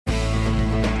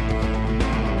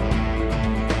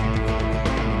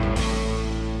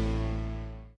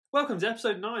Welcome to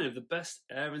episode 9 of the best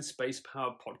air and space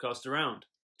powered podcast around.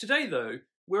 Today, though,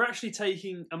 we're actually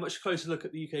taking a much closer look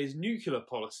at the UK's nuclear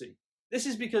policy. This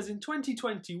is because in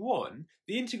 2021,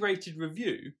 the Integrated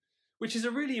Review, which is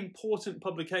a really important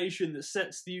publication that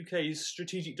sets the UK's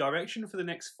strategic direction for the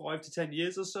next 5 to 10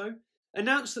 years or so,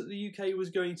 announced that the UK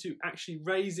was going to actually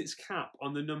raise its cap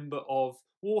on the number of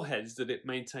warheads that it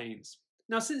maintains.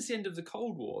 Now, since the end of the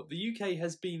Cold War, the UK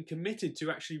has been committed to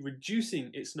actually reducing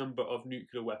its number of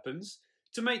nuclear weapons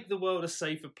to make the world a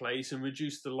safer place and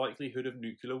reduce the likelihood of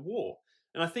nuclear war.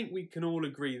 And I think we can all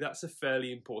agree that's a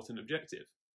fairly important objective.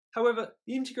 However,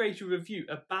 the Integrated Review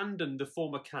abandoned the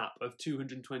former cap of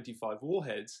 225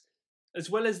 warheads, as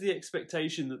well as the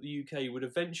expectation that the UK would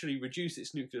eventually reduce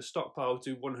its nuclear stockpile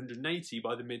to 180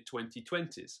 by the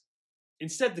mid-2020s.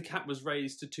 Instead, the cap was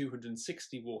raised to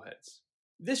 260 warheads.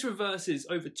 This reverses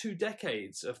over 2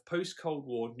 decades of post-Cold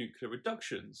War nuclear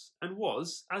reductions and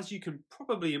was, as you can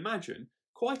probably imagine,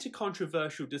 quite a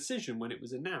controversial decision when it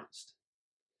was announced.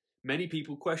 Many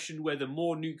people questioned whether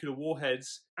more nuclear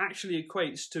warheads actually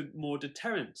equates to more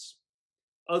deterrence.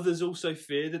 Others also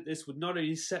feared that this would not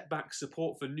only set back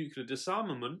support for nuclear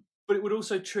disarmament, but it would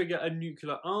also trigger a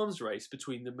nuclear arms race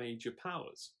between the major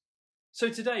powers. So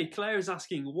today, Claire is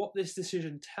asking what this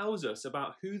decision tells us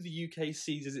about who the UK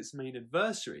sees as its main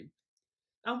adversary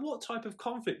and what type of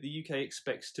conflict the UK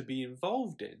expects to be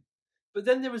involved in. But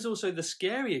then there is also the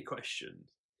scarier question.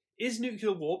 Is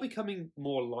nuclear war becoming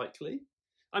more likely?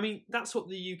 I mean, that's what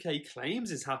the UK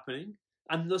claims is happening,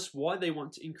 and thus why they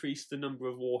want to increase the number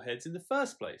of warheads in the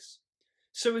first place.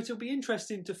 So it'll be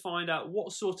interesting to find out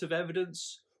what sort of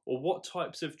evidence or what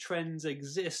types of trends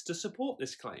exist to support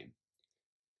this claim.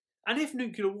 And if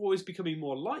nuclear war is becoming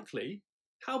more likely,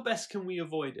 how best can we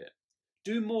avoid it?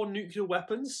 Do more nuclear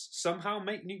weapons somehow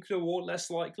make nuclear war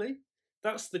less likely?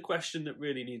 That's the question that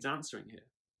really needs answering here.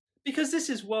 Because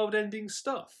this is world-ending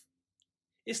stuff.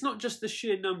 It's not just the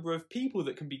sheer number of people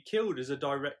that can be killed as a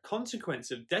direct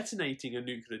consequence of detonating a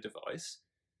nuclear device.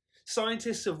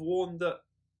 Scientists have warned that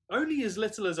only as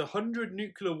little as 100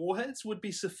 nuclear warheads would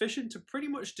be sufficient to pretty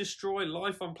much destroy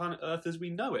life on planet Earth as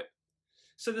we know it.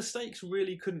 So the stakes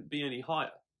really couldn't be any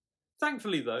higher.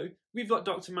 Thankfully though, we've got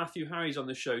Dr Matthew Harries on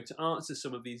the show to answer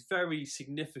some of these very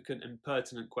significant and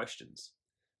pertinent questions.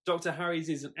 Dr Harries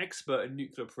is an expert in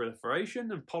nuclear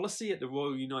proliferation and policy at the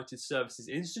Royal United Services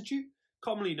Institute,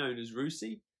 commonly known as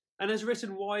RUSI, and has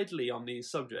written widely on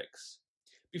these subjects.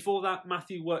 Before that,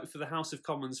 Matthew worked for the House of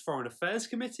Commons Foreign Affairs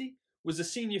Committee, was a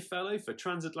senior fellow for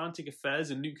transatlantic affairs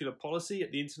and nuclear policy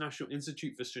at the International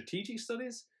Institute for Strategic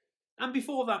Studies, and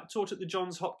before that taught at the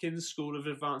Johns Hopkins School of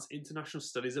Advanced International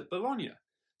Studies at Bologna.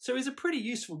 So he's a pretty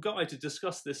useful guy to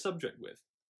discuss this subject with.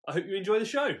 I hope you enjoy the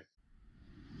show.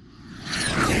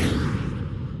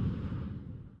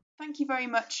 Thank you very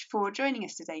much for joining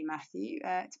us today, Matthew.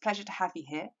 It's a pleasure to have you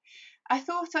here. I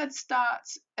thought I'd start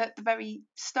at the very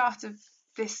start of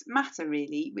this matter,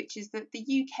 really, which is that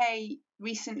the UK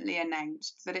recently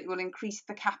announced that it will increase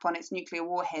the cap on its nuclear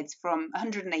warheads from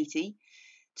 180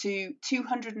 to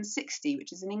 260,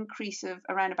 which is an increase of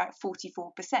around about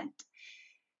 44%.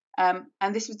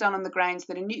 And this was done on the grounds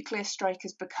that a nuclear strike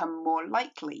has become more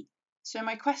likely. So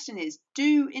my question is,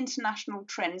 do international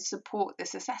trends support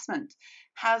this assessment?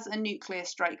 Has a nuclear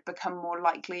strike become more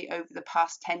likely over the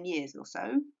past 10 years or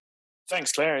so?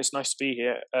 Thanks, Claire. It's nice to be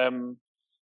here.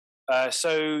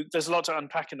 So there's a lot to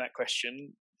unpack in that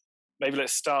question. Maybe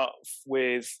let's start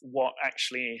with what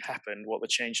actually happened, what the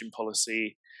change in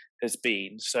policy has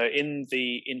been. So in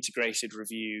the Integrated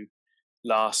Review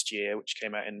last year, which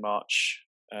came out in March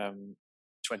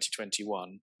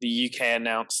 2021, the UK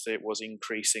announced that it was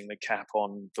increasing the cap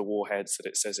on the warheads that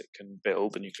it says it can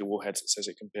build, the nuclear warheads it says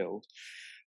it can build.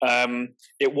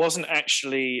 It wasn't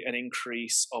actually an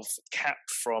increase of the cap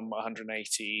from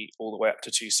 180 all the way up to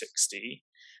 260.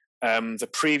 The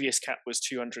previous cap was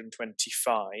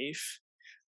 225,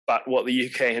 but what the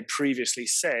UK had previously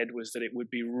said was that it would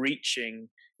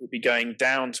be going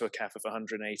down to a cap of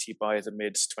 180 by the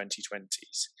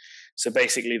mid-2020s. So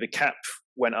basically the cap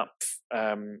went up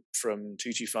from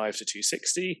 225 to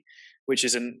 260, which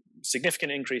is a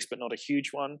significant increase, but not a huge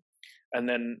one. And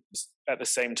then at the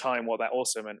same time, what that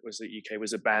also meant was that UK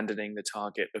was abandoning the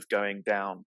target of going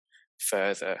down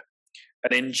further.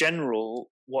 And in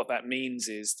general, what that means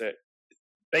is that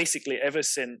basically ever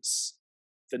since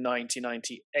the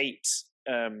 1998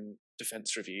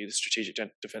 Defence Review, the Strategic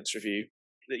Defence Review,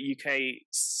 the UK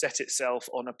set itself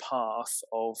on a path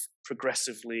of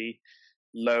progressively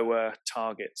lower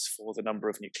targets for the number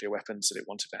of nuclear weapons that it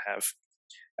wanted to have.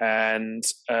 And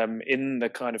in the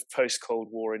kind of post-Cold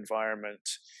War environment,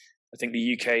 I think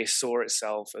the UK saw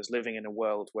itself as living in a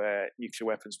world where nuclear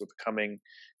weapons were becoming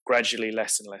gradually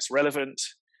less and less relevant,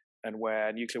 and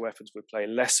where nuclear weapons would play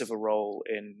less of a role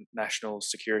in national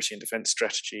security and defence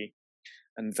strategy,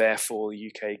 and therefore the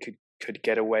UK could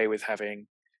get away with having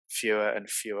fewer and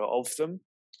fewer of them.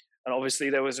 And obviously,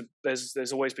 there's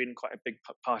always been quite a big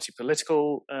party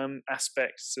political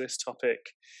aspect to this topic.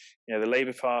 You know, the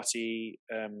Labour Party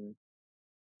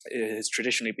has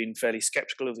traditionally been fairly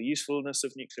sceptical of the usefulness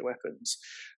of nuclear weapons,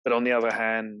 but on the other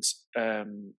hand,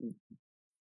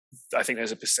 I think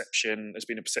there's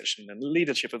been a perception in the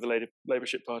leadership of the Labour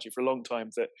Party for a long time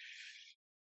that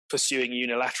pursuing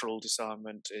unilateral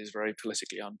disarmament is very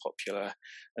politically unpopular,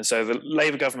 and so the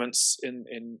Labour governments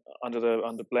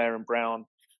under Blair and Brown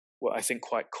were, I think,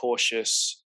 quite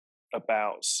cautious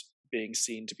about being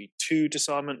seen to be too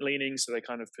disarmament leaning. So they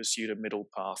kind of pursued a middle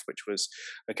path, which was,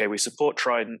 okay, we support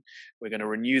Trident, we're going to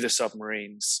renew the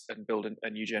submarines and build a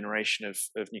new generation of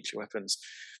nuclear weapons,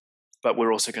 but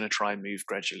we're also going to try and move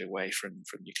gradually away from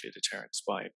nuclear deterrence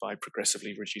by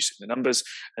progressively reducing the numbers.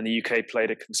 And the UK played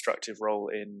a constructive role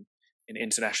in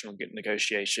international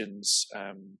negotiations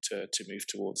to move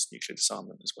towards nuclear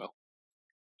disarmament as well.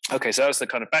 Okay, so that's the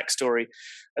kind of backstory,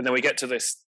 and then we get to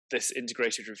this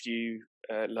integrated review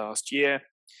last year,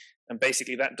 and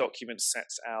basically that document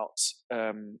sets out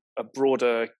a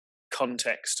broader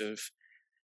context of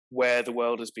where the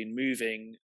world has been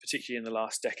moving, particularly in the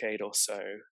last decade or so,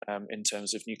 in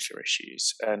terms of nuclear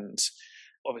issues. And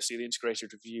obviously the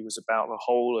integrated review was about the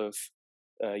whole of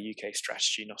UK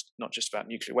strategy, not just about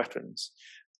nuclear weapons.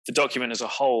 The document as a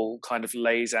whole kind of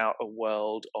lays out a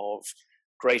world of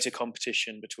greater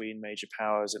competition between major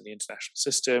powers in the international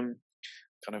system,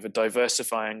 kind of a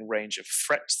diversifying range of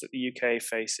threats that the UK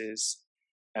faces,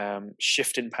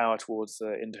 shift in power towards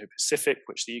the Indo-Pacific,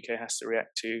 which the UK has to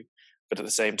react to, but at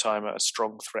the same time a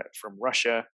strong threat from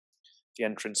Russia, the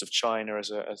entrance of China as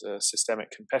a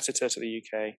systemic competitor to the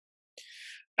UK.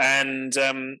 And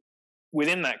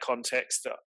within that context,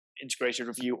 the integrated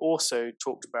review also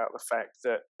talked about the fact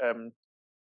that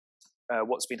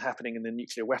what's been happening in the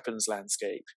nuclear weapons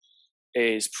landscape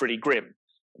is pretty grim.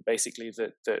 Basically,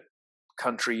 that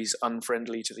countries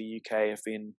unfriendly to the UK have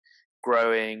been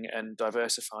growing and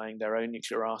diversifying their own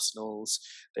nuclear arsenals.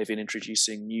 They've been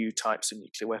introducing new types of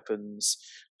nuclear weapons,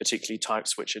 particularly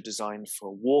types which are designed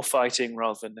for war fighting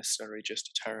rather than necessarily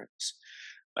just deterrence.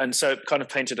 And so it kind of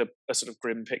painted a sort of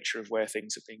grim picture of where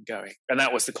things have been going. And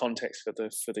that was the context for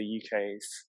the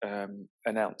UK's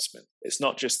announcement. It's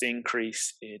not just the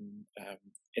increase in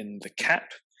the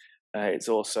cap, it's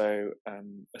also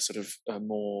a sort of a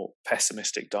more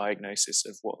pessimistic diagnosis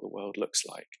of what the world looks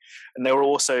like. And there were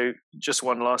also, just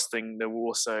one last thing, there were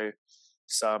also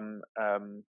some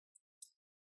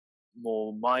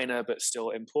more minor but still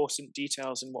important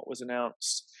details in what was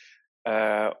announced.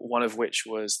 One of which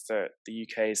was that the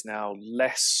UK is now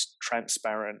less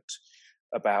transparent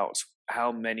about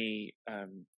how many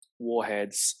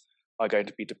warheads are going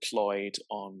to be deployed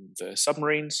on the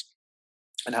submarines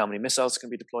and how many missiles can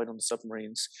be deployed on the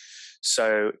submarines.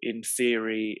 So in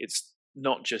theory, it's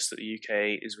not just that the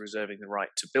UK is reserving the right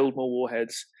to build more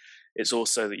warheads, it's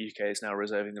also that the UK is now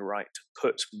reserving the right to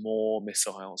put more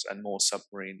missiles and more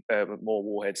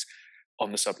warheads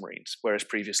on the submarines, whereas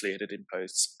previously it had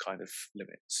imposed some kind of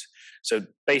limits. So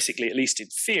basically, at least in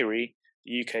theory,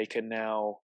 the UK can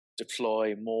now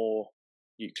deploy more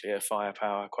nuclear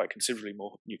firepower, quite considerably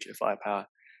more nuclear firepower,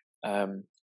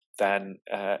 than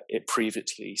it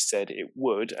previously said it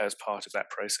would as part of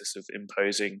that process of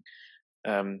imposing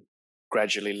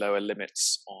gradually lower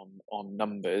limits on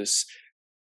numbers,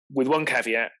 with one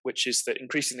caveat, which is that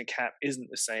increasing the cap isn't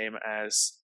the same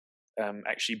as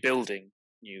actually building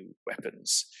new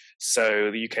weapons.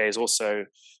 So the UK is also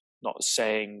not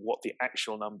saying what the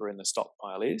actual number in the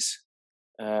stockpile is.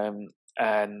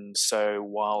 And so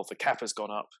while the cap has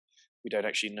gone up, we don't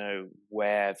actually know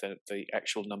where the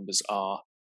actual numbers are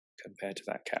compared to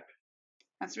that cap.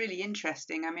 That's really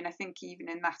interesting. I mean, I think even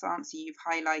in that answer, you've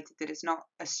highlighted that it's not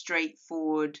a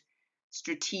straightforward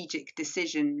strategic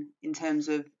decision in terms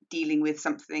of dealing with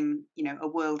something, a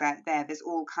world out there. There's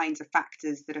all kinds of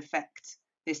factors that affect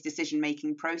this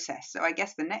decision-making process. So I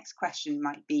guess the next question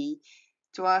might be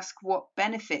to ask, what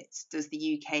benefits does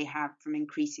the UK have from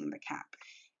increasing the cap?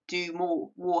 Do more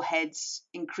warheads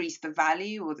increase the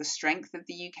value or the strength of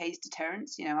the UK's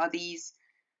deterrence? Are these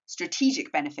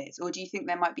strategic benefits, or do you think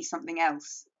there might be something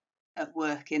else at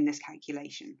work in this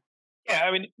calculation? Yeah,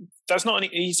 I mean, that's not an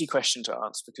easy question to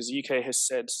answer, because the UK has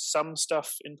said some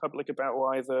stuff in public about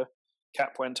why the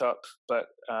cap went up, but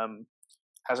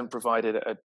hasn't provided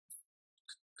a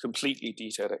completely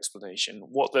detailed explanation.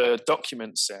 What the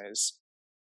document says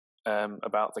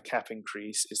about the cap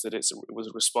increase is that it was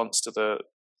a response to the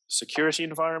security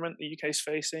environment the UK is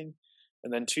facing,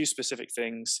 and then two specific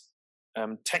things: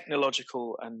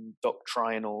 technological and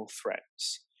doctrinal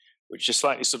threats, which is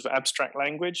slightly sort of abstract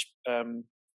language,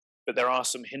 but there are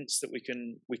some hints that we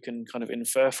can kind of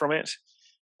infer from it.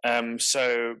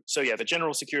 So yeah, the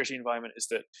general security environment is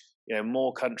that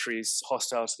more countries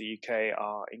hostile to the UK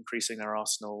are increasing their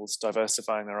arsenals,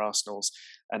 diversifying their arsenals,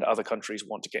 and other countries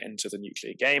want to get into the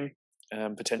nuclear game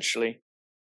potentially.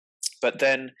 But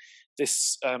then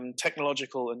this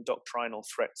technological and doctrinal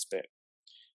threats bit.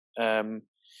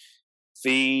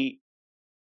 The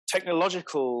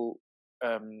technological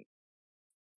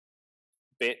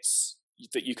bits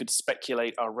that you could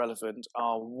speculate are relevant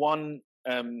are one,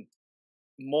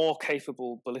 more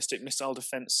capable ballistic missile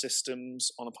defense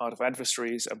systems on the part of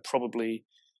adversaries, and probably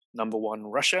number one,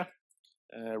 Russia.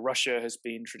 Russia has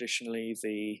been traditionally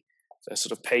the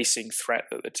sort of pacing threat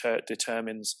that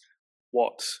determines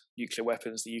what nuclear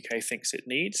weapons the UK thinks it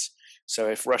needs. So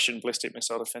if Russian ballistic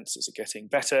missile defenses are getting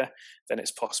better, then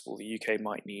it's possible the UK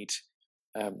might need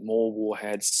more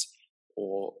warheads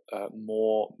or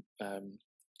more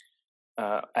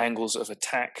angles of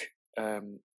attack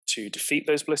to defeat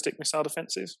those ballistic missile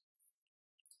defenses.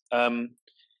 I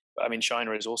mean,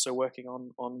 China is also working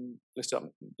on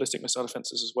ballistic missile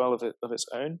defenses as well of its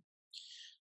own.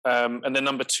 And then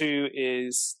number two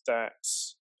is that,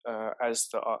 as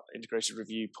the integrated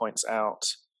review points out,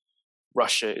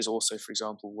 Russia is also, for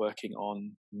example, working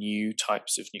on new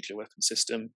types of nuclear weapon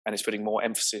system, and is putting more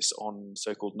emphasis on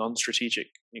so-called non-strategic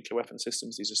nuclear weapon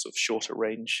systems. These are sort of shorter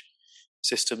range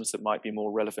systems that might be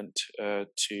more relevant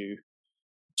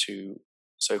to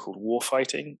so-called war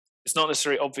fighting. It's not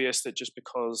necessarily obvious that just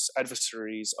because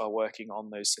adversaries are working on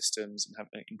those systems and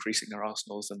increasing their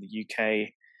arsenals, then the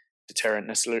UK deterrent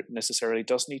necessarily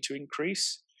does need to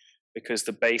increase, because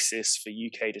the basis for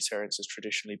UK deterrence has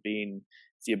traditionally been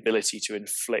the ability to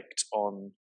inflict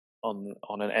on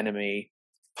an enemy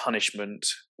punishment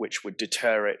which would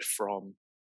deter it from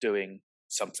doing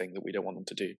something that we don't want them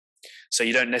to do. So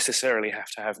you don't necessarily have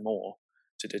to have more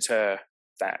to deter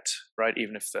that, right?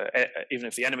 Even if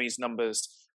the enemy's numbers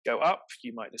go up,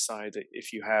 you might decide that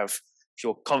if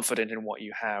you're confident in what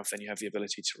you have, then you have the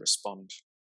ability to respond,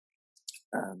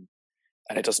 and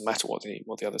it doesn't matter what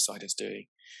the other side is doing.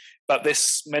 But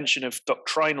this mention of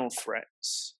doctrinal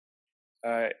threats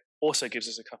also gives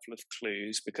us a couple of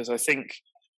clues, because I think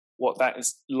what that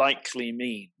likely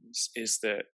means is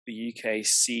that the UK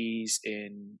sees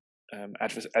in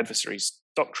adversaries'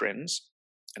 doctrines,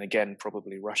 and again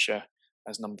probably Russia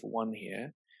as number one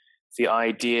here, the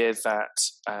idea that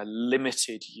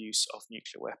limited use of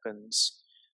nuclear weapons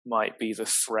might be the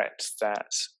threat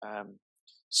that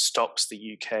stops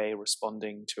the UK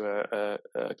responding to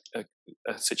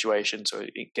a situation, so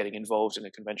getting involved in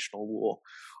a conventional war,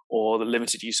 or the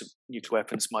limited use of nuclear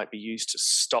weapons might be used to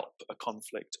stop a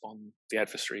conflict on the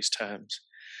adversary's terms.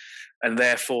 And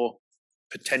therefore,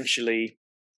 potentially,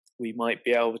 we might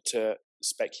be able to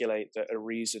speculate that a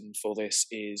reason for this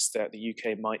is that the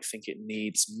UK might think it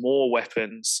needs more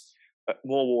weapons,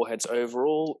 more warheads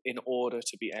overall, in order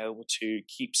to be able to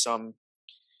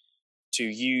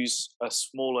use a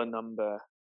smaller number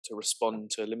to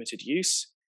respond to limited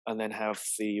use, and then have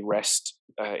the rest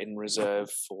in reserve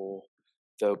for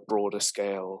the broader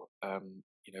scale,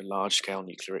 large scale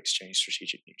nuclear exchange,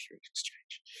 strategic nuclear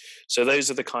exchange. So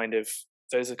those are kind of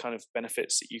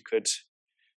benefits that you could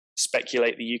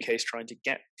speculate the UK is trying to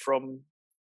get from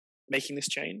making this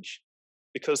change.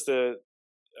 Because the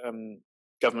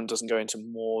government doesn't go into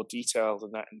more detail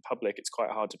than that in public, it's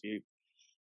quite hard to be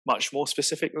much more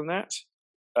specific than that.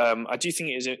 I do think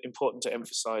it is important to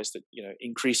emphasize that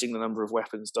increasing the number of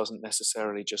weapons doesn't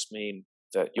necessarily just mean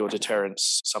that your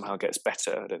deterrence somehow gets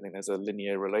better. I don't think there's a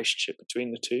linear relationship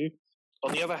between the two.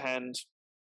 On the other hand,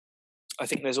 I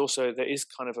think there is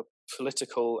kind of a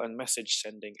political and message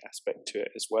sending aspect to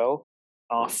it as well.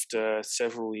 After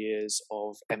several years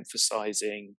of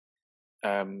emphasizing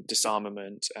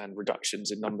disarmament and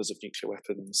reductions in numbers of nuclear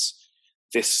weapons,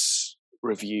 this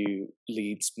review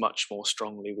leads much more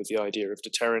strongly with the idea of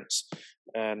deterrence,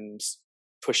 and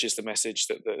pushes the message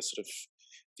that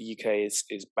the UK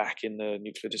is back in the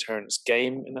nuclear deterrence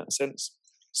game in that sense.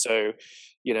 So,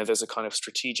 there's a kind of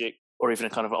strategic or even a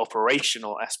kind of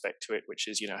operational aspect to it, which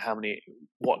is,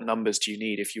 what numbers do you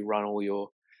need if you run all your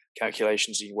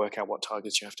calculations and you work out what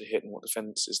targets you have to hit and what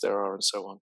defenses there are and so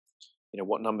on.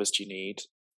 What numbers do you need?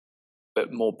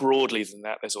 But more broadly than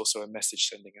that, there's also a message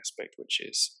sending aspect, which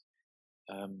is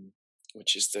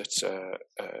which is that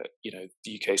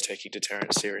the UK is taking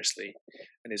deterrence seriously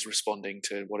and is responding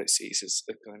to what it sees as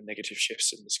the kind of negative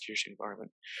shifts in the security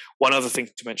environment. One other thing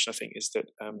to mention, I think, is that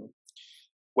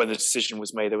when the decision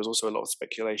was made, there was also a lot of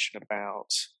speculation about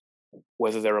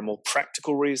whether there are more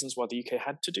practical reasons why the UK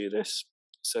had to do this.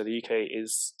 So the UK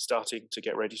is starting to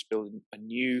get ready to build a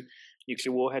new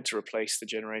nuclear warhead to replace the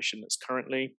generation that's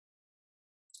currently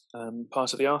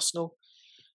part of the arsenal.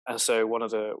 And so one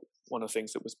of the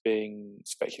things that was being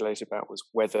speculated about was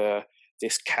whether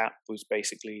this cap was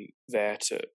basically there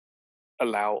to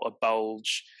allow a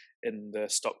bulge in the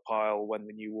stockpile when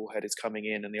the new warhead is coming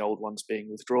in and the old one's being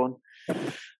withdrawn.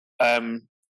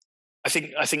 I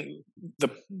think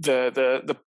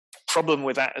the problem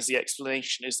with that as the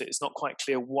explanation is that it's not quite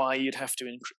clear why you'd have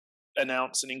to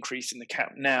announce an increase in the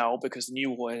cap now, because the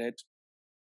new warhead,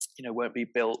 won't be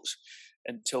built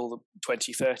until the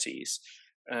 2030s.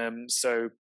 So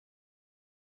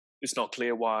it's not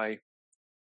clear why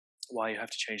you have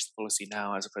to change the policy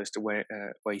now as opposed to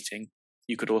waiting.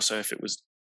 You could also, if it was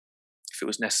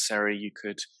necessary, you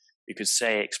could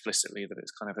say explicitly that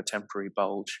it's kind of a temporary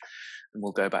bulge and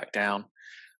we'll go back down.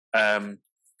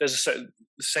 The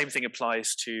same thing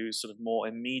applies to sort of more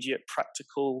immediate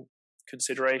practical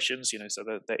considerations. So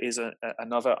that there is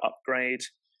another upgrade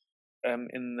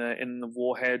in the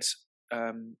warhead,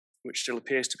 which still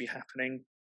appears to be happening,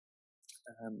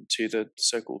 to the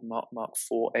so-called Mark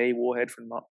IVA warhead from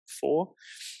Mark IV.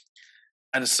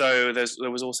 And so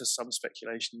there was also some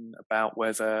speculation about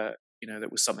whether there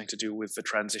was something to do with the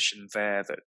transition there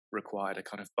that required a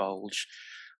kind of bulge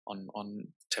on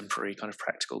temporary kind of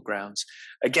practical grounds.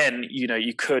 Again,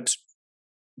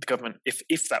 the government,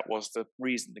 if that was the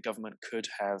reason, the government could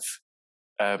have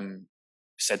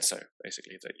said so,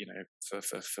 basically, that for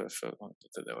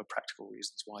that there were practical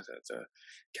reasons why the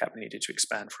cap needed to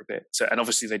expand for a bit. So, and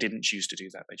obviously they didn't choose to do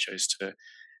that. They chose to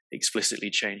explicitly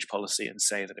change policy and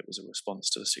say that it was a response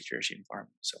to the security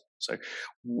environment. So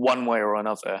one way or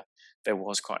another, there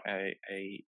was quite a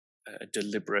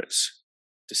deliberate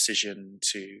decision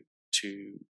to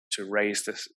raise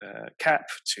the cap,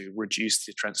 to reduce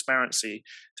the transparency,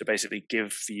 to basically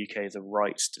give the UK the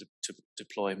right to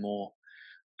deploy more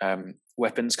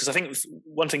weapons. Because I think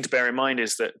one thing to bear in mind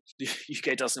is that the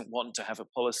UK doesn't want to have a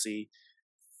policy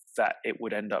that it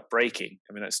would end up breaking.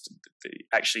 I mean, that's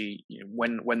actually,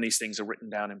 when these things are written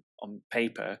down on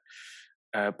paper,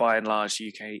 by and large, the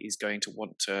UK is going to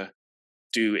want to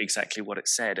do exactly what it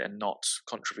said and not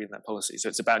contravene that policy. So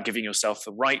it's about giving yourself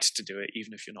the right to do it,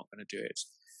 even if you're not going to do it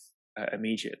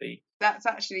immediately. That's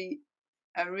actually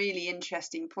a really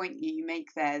interesting point you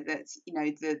make there, that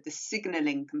the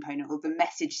signalling component or the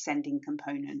message sending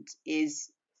component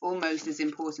is almost as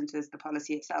important as the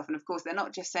policy itself. And of course, they're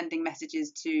not just sending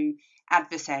messages to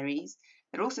adversaries,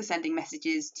 they're also sending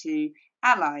messages to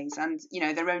allies and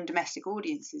their own domestic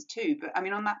audiences too. But I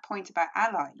mean, on that point about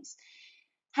allies,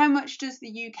 how much does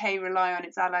the UK rely on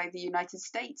its ally, the United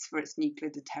States, for its nuclear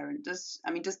deterrent? Does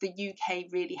the UK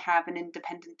really have an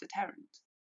independent deterrent?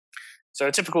 So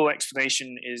a typical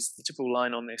explanation is, the typical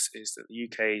line on this is that the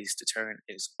UK's deterrent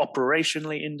is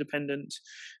operationally independent,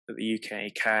 that the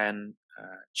UK can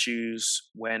choose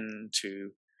when to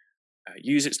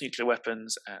use its nuclear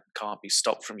weapons and can't be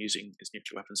stopped from using its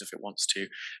nuclear weapons if it wants to,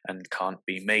 and can't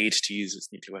be made to use its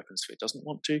nuclear weapons if it doesn't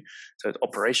want to. So it's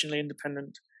operationally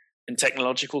independent. In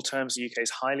technological terms, the UK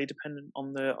is highly dependent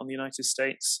on the United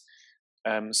States.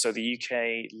 So the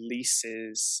UK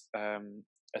leases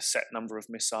a set number of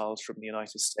missiles from the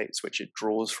United States, which it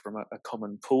draws from a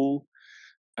common pool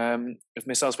of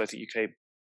missiles. Both the UK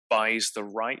buys the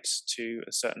right to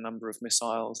a certain number of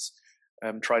missiles,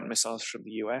 Trident missiles from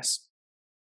the US,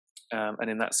 and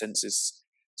in that sense is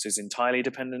entirely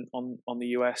dependent on the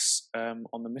US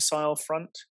on the missile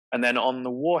front. And then on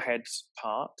the warhead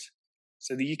part,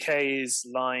 so the UK's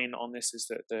line on this is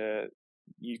that the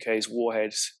UK's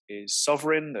warhead is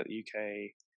sovereign, that the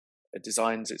UK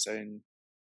designs its own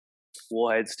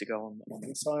warheads to go on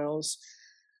missiles.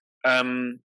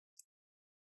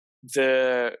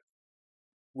 The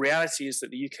reality is that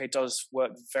the UK does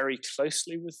work very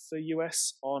closely with the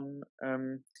US on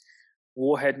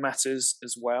warhead matters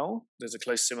as well. There's a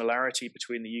close similarity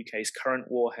between the UK's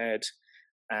current warhead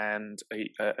and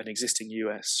an existing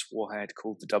US warhead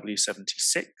called the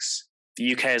W76.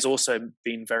 The UK has also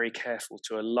been very careful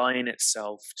to align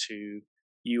itself to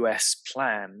US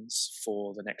plans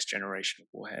for the next generation of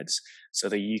warheads. So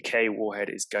the UK warhead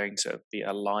is going to be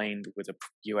aligned with a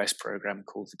US program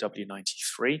called the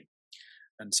W93.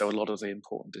 And so a lot of the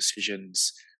important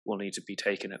decisions will need to be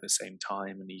taken at the same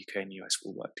time, and the UK and US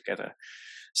will work together.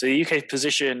 So the UK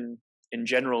position in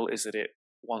general is that it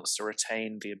wants to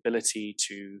retain the ability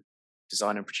to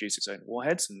design and produce its own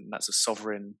warheads, and that's a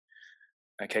sovereign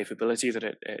capability that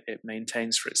it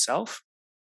maintains for itself,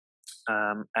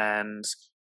 and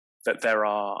that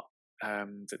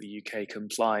that the UK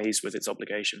complies with its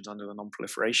obligations under the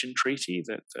non-proliferation treaty,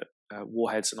 that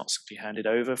warheads are not simply handed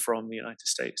over from the United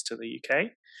States to the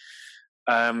UK.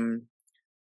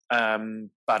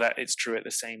 But it's true at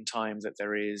the same time that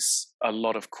there is a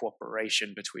lot of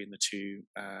cooperation between the two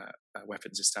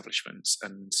weapons establishments,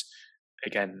 and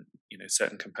again,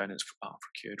 certain components are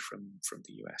procured from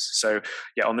the US. So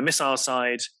yeah, on the missile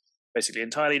side, basically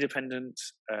entirely dependent.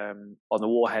 On the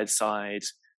warhead side,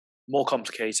 more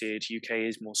complicated. UK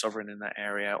is more sovereign in that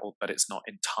area, but it's not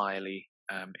entirely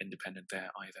independent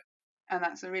there either. And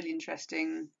that's a really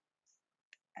interesting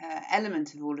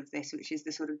element of all of this, which is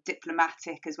the sort of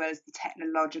diplomatic as well as the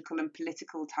technological and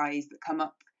political ties that come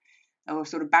up or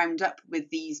sort of bound up with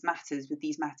these matters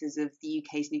of the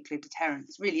UK's nuclear deterrent.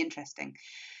 It's really interesting.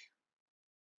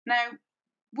 Now,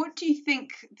 what do you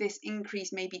think this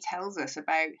increase maybe tells us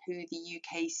about who the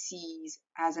UK sees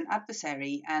as an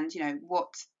adversary, and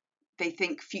what they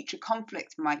think future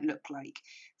conflict might look like?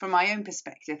 From my own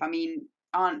perspective, I mean,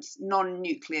 aren't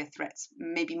non-nuclear threats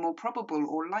maybe more probable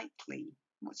or likely?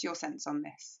 What's your sense on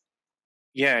this?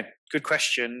 Yeah, good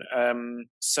question.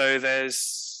 So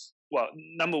there's,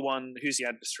 number one, who's the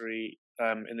adversary?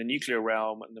 In the nuclear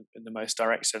realm, in the most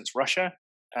direct sense, Russia.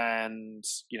 And,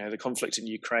 the conflict in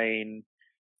Ukraine,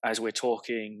 as we're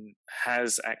talking,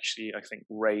 has actually, I think,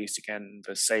 raised again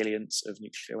the salience of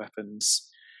nuclear weapons.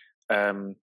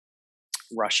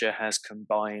 Russia has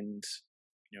combined,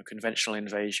 conventional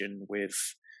invasion with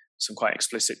some quite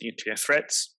explicit nuclear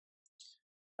threats.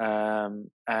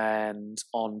 And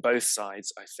on both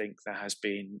sides, I think there has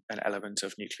been an element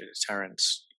of nuclear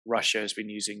deterrence. Russia has been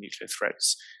using nuclear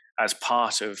threats as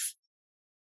part of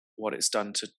what it's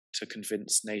done to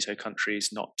convince NATO countries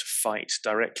not to fight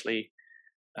directly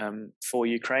for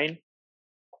Ukraine.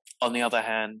 On the other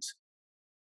hand,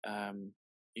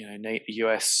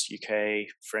 US, UK,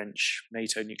 French,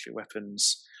 NATO nuclear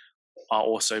weapons are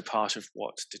also part of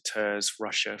what deters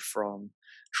Russia from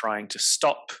trying to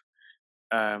stop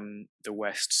the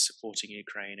West supporting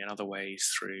Ukraine in other ways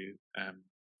through,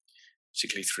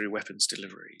 particularly through weapons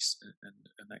deliveries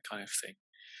and that kind of thing.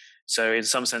 So in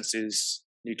some senses,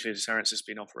 nuclear deterrence has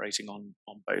been operating on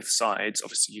both sides.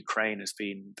 Obviously, Ukraine has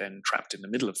been then trapped in the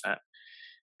middle of that,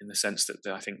 in the sense that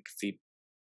I think the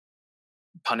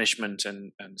punishment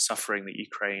and suffering that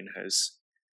Ukraine has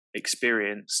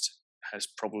experienced has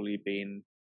probably been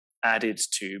added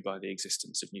to by the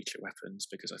existence of nuclear weapons,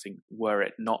 because I think were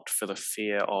it not for the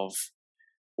fear of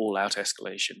all-out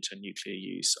escalation to nuclear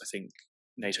use, I think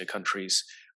NATO countries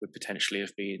would potentially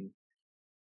have been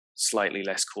slightly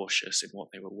less cautious in what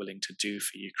they were willing to do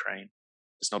for Ukraine.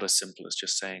 It's not as simple as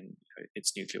just saying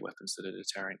it's nuclear weapons that are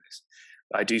deterring this.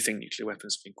 But I do think nuclear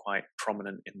weapons have been quite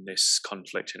prominent in this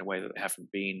conflict in a way that they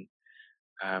haven't been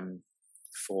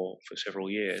for several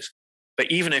years.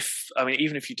 But even if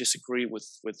you disagree with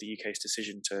the UK's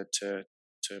decision to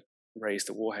raise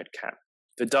the warhead cap,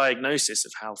 the diagnosis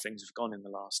of how things have gone in the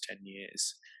last 10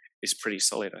 years is pretty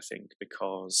solid, I think,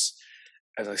 because,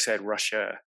 as I said,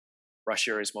 Russia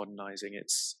is modernizing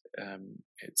its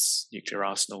nuclear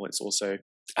arsenal. It's also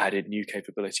added new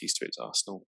capabilities to its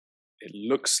arsenal. It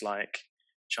looks like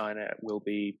China will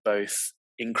be both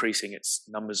increasing its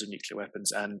numbers of nuclear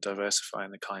weapons and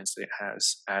diversifying the kinds that it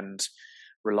has, and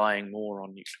relying more on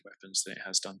nuclear weapons than it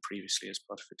has done previously as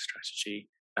part of its strategy.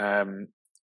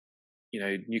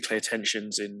 Nuclear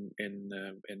tensions in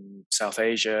South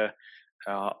Asia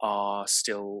are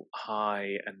still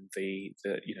high, and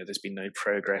there's been no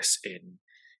progress in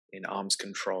arms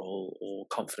control or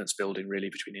confidence building really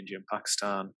between India and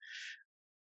Pakistan.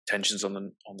 Tensions on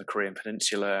the Korean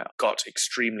Peninsula got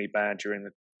extremely bad during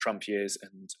the Trump years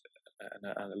and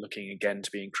are looking again to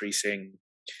be increasing.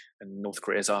 And North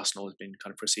Korea's arsenal has been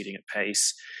kind of proceeding at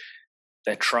pace.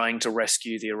 They're trying to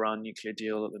rescue the Iran nuclear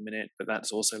deal at the minute, but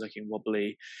that's also looking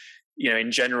wobbly.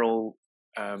 In general,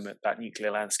 that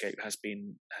nuclear landscape has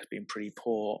been pretty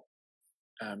poor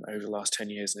over the last 10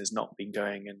 years and has not been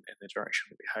going in the direction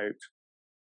that we hoped.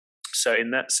 So in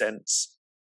that sense,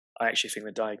 I actually think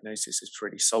the diagnosis is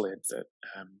pretty solid that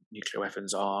nuclear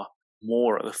weapons are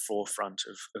more at the forefront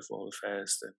of world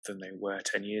affairs than they were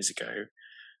 10 years ago.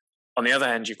 On the other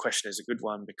hand, your question is a good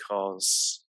one,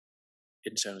 because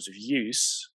in terms of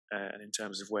use and in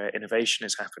terms of where innovation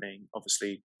is happening,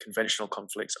 obviously conventional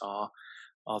conflicts are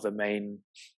the main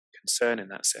concern in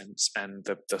that sense, and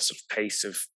the sort of pace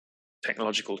of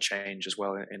technological change as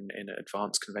well in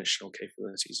advanced conventional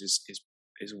capabilities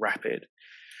is rapid.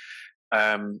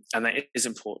 And that is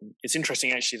important. It's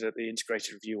interesting, actually, that the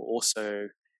integrated review also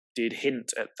did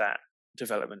hint at that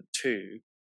development too.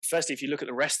 Firstly, if you look at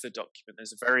the rest of the document,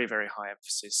 there's a very, very high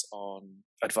emphasis on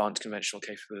advanced conventional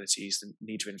capabilities, the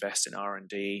need to invest in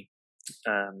R&D,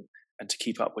 and to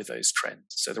keep up with those trends.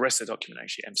 So the rest of the document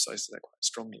actually emphasizes that quite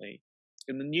strongly.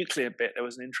 In the nuclear bit, there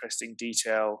was an interesting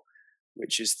detail,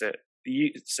 which is that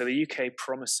the UK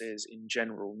promises in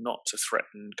general not to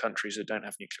threaten countries that don't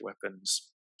have nuclear weapons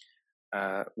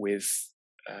with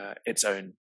its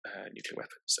own nuclear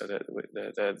weapons. So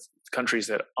the countries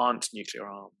that aren't nuclear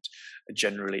armed are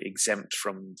generally exempt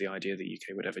from the idea that the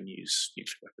UK would ever use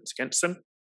nuclear weapons against them.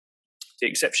 The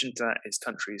exception to that is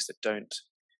countries that don't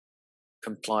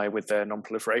comply with their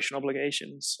non-proliferation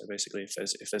obligations. So basically, if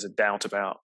there's a doubt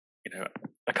about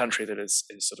a country that is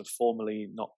sort of formally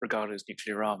not regarded as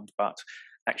nuclear armed, but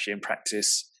actually in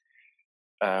practice,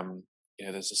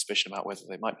 there's suspicion about whether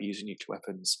they might be using nuclear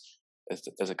weapons,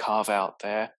 there's a carve out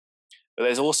there. But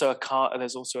there's also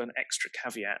an extra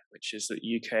caveat, which is that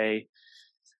UK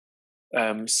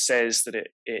says that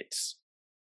it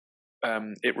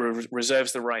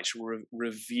reserves the right to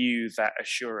review that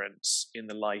assurance in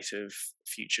the light of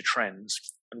future trends.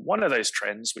 And one of those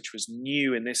trends, which was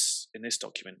new in this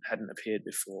document, hadn't appeared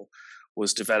before,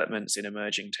 was developments in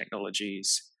emerging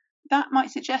technologies. That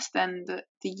might suggest then that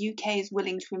the UK is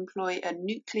willing to employ a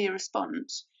nuclear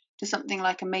response to something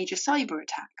like a major cyber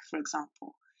attack, for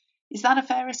example. Is that a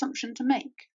fair assumption to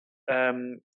make? I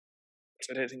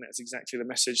don't think that's exactly the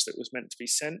message that was meant to be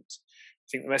sent. I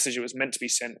think the message that was meant to be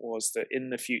sent was that in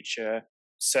the future,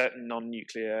 certain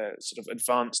non-nuclear, sort of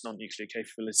advanced non-nuclear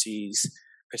capabilities,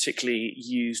 particularly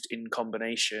used in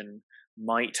combination,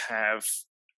 might have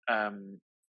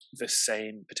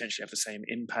potentially have the same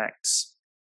impacts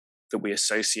that we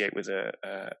associate with the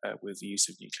use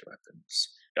of nuclear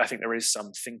weapons. I think there is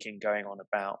some thinking going on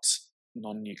about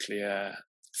non-nuclear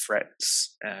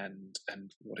threats and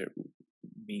what it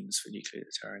means for nuclear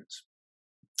deterrence.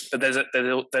 But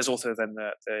there's also then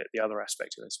the other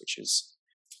aspect of this, which is,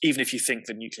 even if you think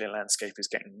the nuclear landscape is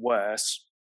getting worse,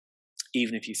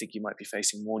 even if you think you might be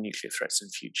facing more nuclear threats in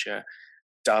the future,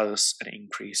 does an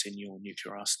increase in your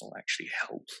nuclear arsenal actually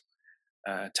help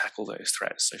tackle those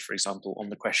threats? So, for example, on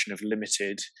the question of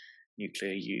limited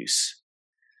nuclear use,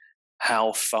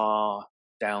 how far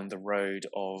down the road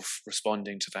of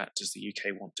responding to that does the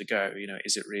UK want to go?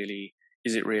 Is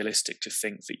it realistic to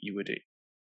think that you would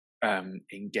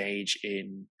engage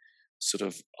in sort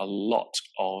of a lot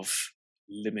of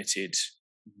limited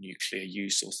nuclear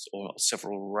use or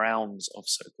several rounds of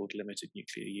so-called limited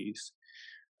nuclear use?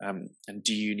 And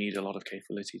do you need a lot of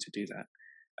capability to do that?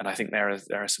 And I think there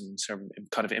are some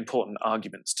kind of important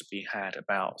arguments to be had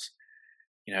about,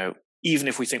 even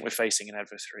if we think we're facing an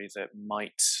adversary that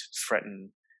might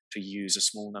threaten to use a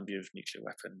small number of nuclear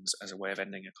weapons as a way of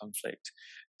ending a conflict,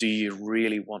 do you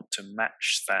really want to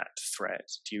match that threat?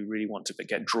 Do you really want to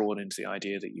get drawn into the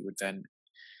idea that you would then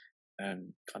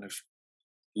kind of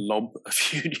lob a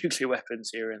few nuclear weapons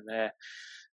here and there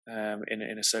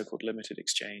in a so-called limited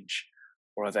exchange?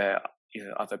 Or are there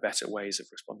other better ways of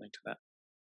responding to that?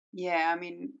 Yeah, I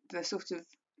mean,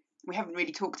 we haven't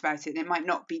really talked about it, and it might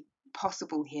not be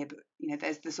possible here, but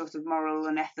there's the sort of moral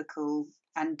and ethical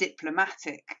and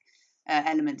diplomatic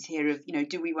elements here of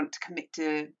do we want to commit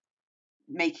to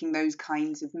making those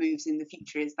kinds of moves in the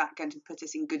future? Is that going to put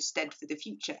us in good stead for the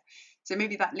future? So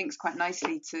maybe that links quite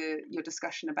nicely to your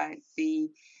discussion about the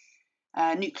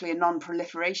nuclear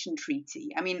non-proliferation treaty.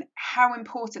 I mean, how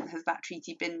important has that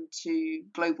treaty been to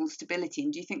global stability?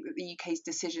 And do you think that the UK's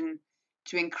decision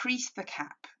to increase the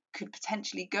cap could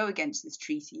potentially go against this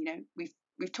treaty? We've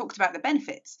talked about the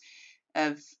benefits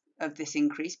of this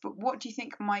increase, but what do you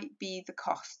think might be the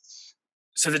costs?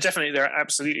 So there are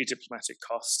absolutely diplomatic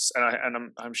costs,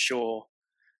 and I'm sure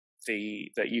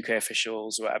that UK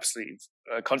officials were absolutely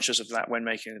conscious of that when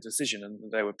making the decision,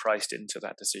 and they were priced into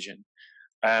that decision.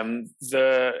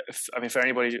 For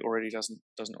anybody who already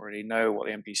doesn't already know what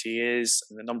the NPT is,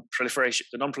 the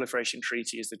non-proliferation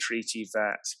treaty is the treaty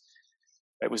that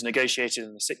it was negotiated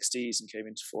in the 60s and came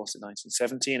into force in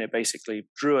 1970, and it basically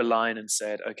drew a line and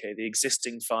said, okay, the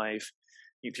existing 5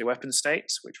 nuclear weapon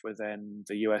states, which were then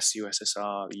the US,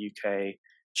 USSR, the UK,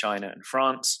 China, and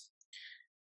France,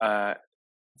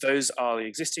 those are the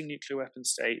existing nuclear weapon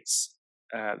states.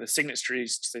 The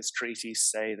signatories to this treaty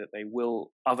say that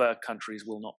other countries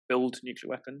will not build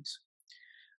nuclear weapons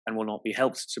and will not be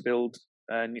helped to build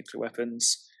nuclear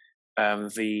weapons.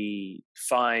 The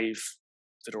 5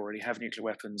 that already have nuclear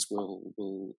weapons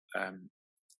will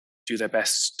do their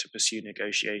best to pursue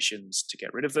negotiations to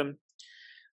get rid of them.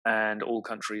 and all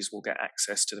countries will get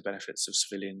access to the benefits of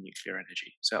civilian nuclear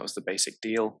energy. So that was the basic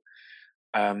deal.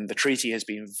 The treaty has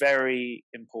been very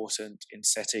important in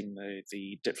setting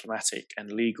the diplomatic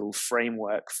and legal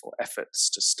framework for efforts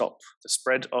to stop the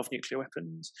spread of nuclear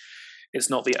weapons. It's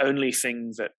not the only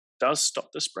thing that does stop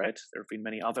the spread. There have been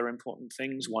many other important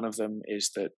things. One of them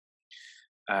is that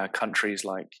countries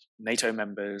like NATO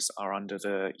members are under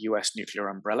the US nuclear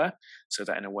umbrella, so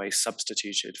that in a way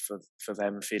substituted for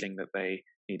them feeling that they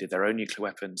needed their own nuclear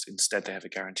weapons. Instead, they have a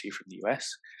guarantee from the US.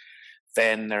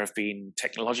 Then there have been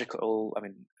technological,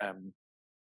 there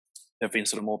have been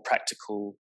sort of more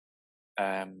practical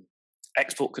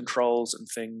export controls and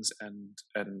things,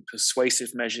 and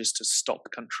persuasive measures to stop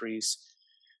countries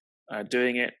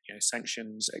doing it.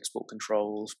 Sanctions, export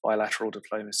controls, bilateral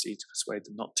diplomacy to persuade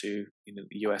them not to.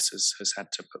 The US has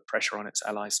had to put pressure on its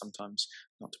allies sometimes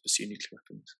not to pursue nuclear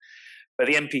weapons. But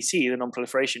the NPT, the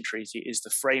Non-Proliferation Treaty, is the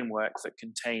framework that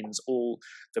contains all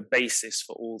the basis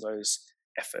for all those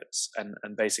efforts,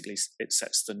 and basically it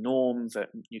sets the norm that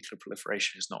nuclear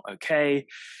proliferation is not okay.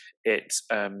 It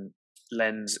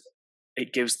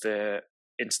gives the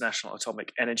International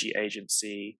Atomic Energy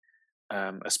Agency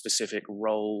a specific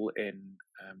role in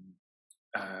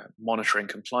monitoring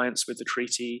compliance with the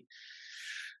treaty,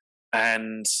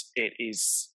 and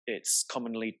it's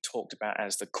commonly talked about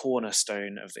as the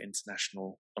cornerstone of the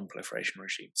international non-proliferation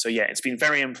regime. So yeah, it's been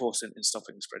very important in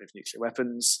stopping the spread of nuclear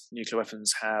weapons. Nuclear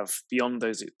weapons have, beyond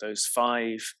those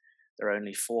five, there are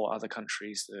only 4 other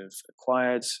countries that have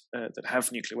acquired that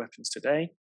have nuclear weapons today.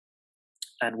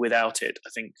 And without it, I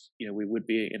think we would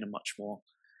be in a much more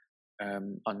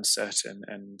uncertain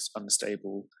and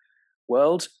unstable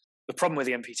world. The problem with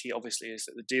the NPT, obviously, is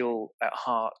that the deal at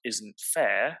heart isn't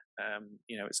fair.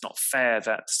 It's not fair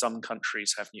that some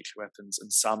countries have nuclear weapons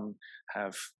and some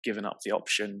have given up the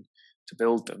option to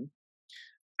build them.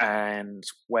 And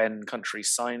when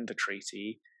countries signed the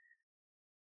treaty,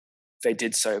 they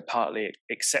did so partly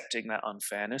accepting that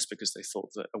unfairness because they thought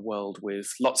that a world with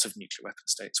lots of nuclear weapon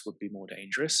states would be more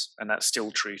dangerous. And that's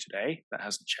still true today. That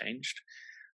hasn't changed.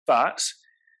 But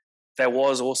there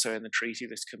was also in the treaty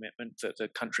this commitment that the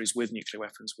countries with nuclear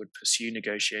weapons would pursue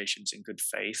negotiations in good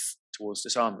faith towards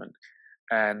disarmament.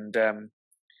 And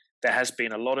there has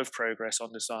been a lot of progress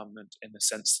on disarmament in the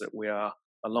sense that we are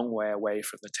a long way away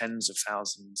from the tens of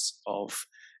thousands of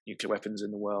nuclear weapons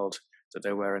in the world that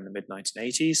there were in the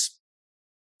mid-1980s.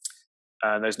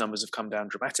 And those numbers have come down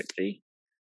dramatically.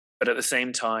 But at the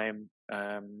same time,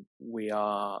 we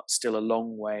are still a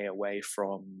long way away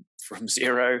from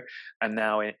zero, and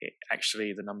now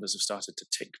actually the numbers have started to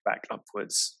tick back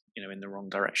upwards, in the wrong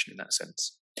direction in that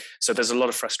sense. So there's a lot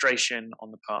of frustration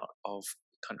on the part of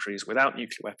countries without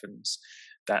nuclear weapons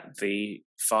that the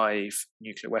 5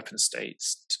 nuclear weapon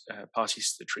states,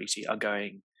 parties to the treaty, are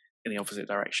going in the opposite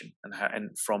direction,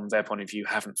 and from their point of view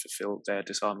haven't fulfilled their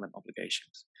disarmament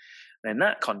obligations. And in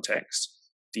that context,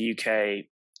 the UK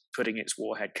putting its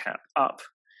warhead cap up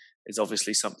is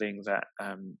obviously something that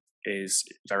is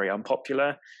very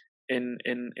unpopular in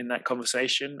that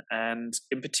conversation, and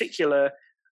in particular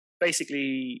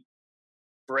basically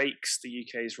breaks the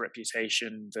UK's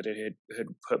reputation that it had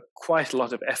put quite a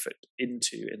lot of effort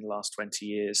into in the last 20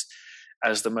 years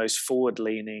as the most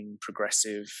forward-leaning,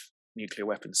 progressive nuclear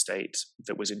weapon state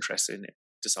that was interested in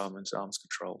disarmament and arms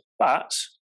control. But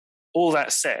all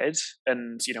that said,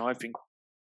 and I've been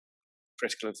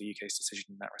critical of the UK's decision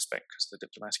in that respect because of the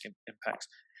diplomatic impact.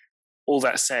 All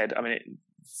that said,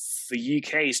 the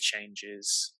UK's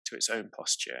changes to its own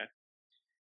posture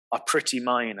are pretty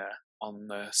minor on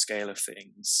the scale of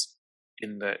things,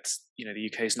 in that the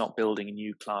UK is not building a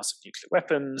new class of nuclear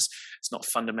weapons. It's not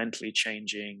fundamentally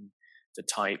changing the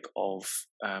type of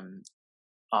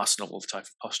arsenal, the type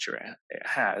of posture it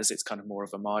has. It's kind of more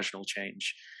of a marginal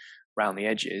change around the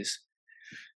edges,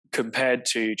 compared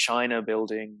to China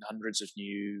building hundreds of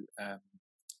new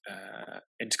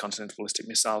intercontinental ballistic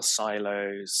missile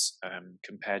silos,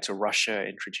 compared to Russia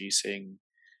introducing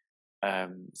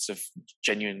sort of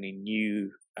genuinely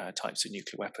new types of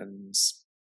nuclear weapons,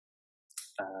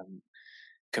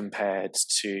 compared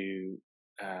to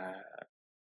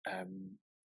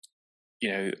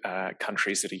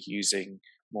countries that are using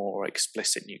more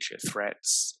explicit nuclear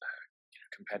threats,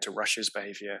 compared to Russia's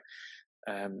behavior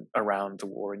around the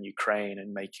war in Ukraine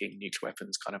and making nuclear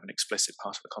weapons kind of an explicit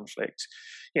part of the conflict.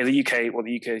 What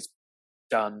the UK's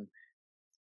done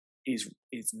is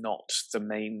not the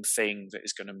main thing that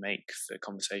is going to make the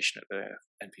conversation at the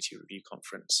NPT review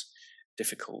conference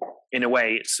difficult. In a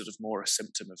way, it's sort of more a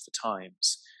symptom of the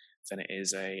times than it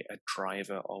is a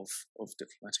driver of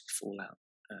diplomatic fallout.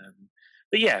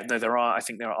 But yeah, no, I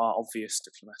think there are obvious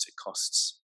diplomatic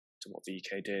costs to what the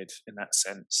UK did in that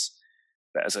sense.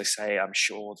 But as I say, I'm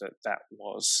sure that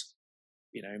was,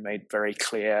 made very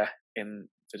clear in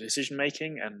the decision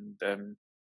making, and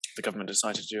the government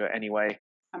decided to do it anyway.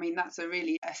 I mean, that's a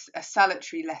really a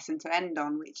salutary lesson to end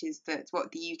on, which is that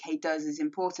what the UK does is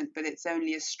important, but it's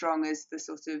only as strong as the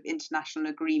sort of international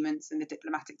agreements and the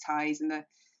diplomatic ties and the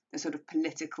sort of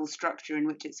political structure in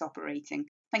which it's operating.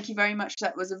 Thank you very much.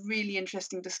 That was a really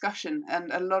interesting discussion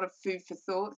and a lot of food for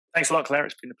thought. Thanks a lot, Claire.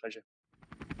 It's been a pleasure.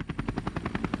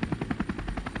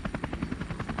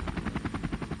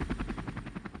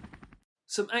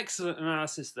 Some excellent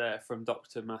analysis there from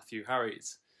Dr Matthew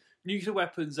Harries. Nuclear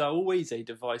weapons are always a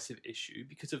divisive issue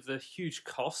because of the huge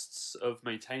costs of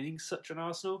maintaining such an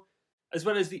arsenal, as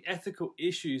well as the ethical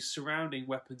issues surrounding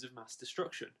weapons of mass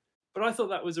destruction. But I thought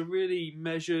that was a really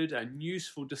measured and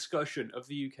useful discussion of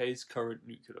the UK's current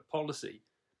nuclear policy,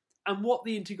 and what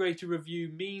the integrated review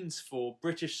means for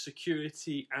British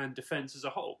security and defence as a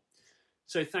whole.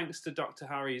 So thanks to Dr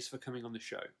Harries for coming on the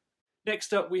show.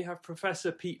 Next up, we have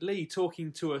Professor Pete Lee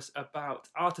talking to us about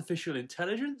artificial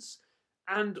intelligence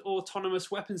and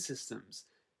autonomous weapon systems,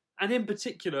 and in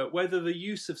particular whether the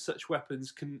use of such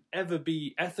weapons can ever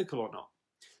be ethical or not.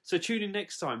 So tune in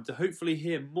next time to hopefully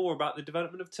hear more about the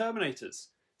development of Terminators.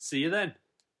 See you then.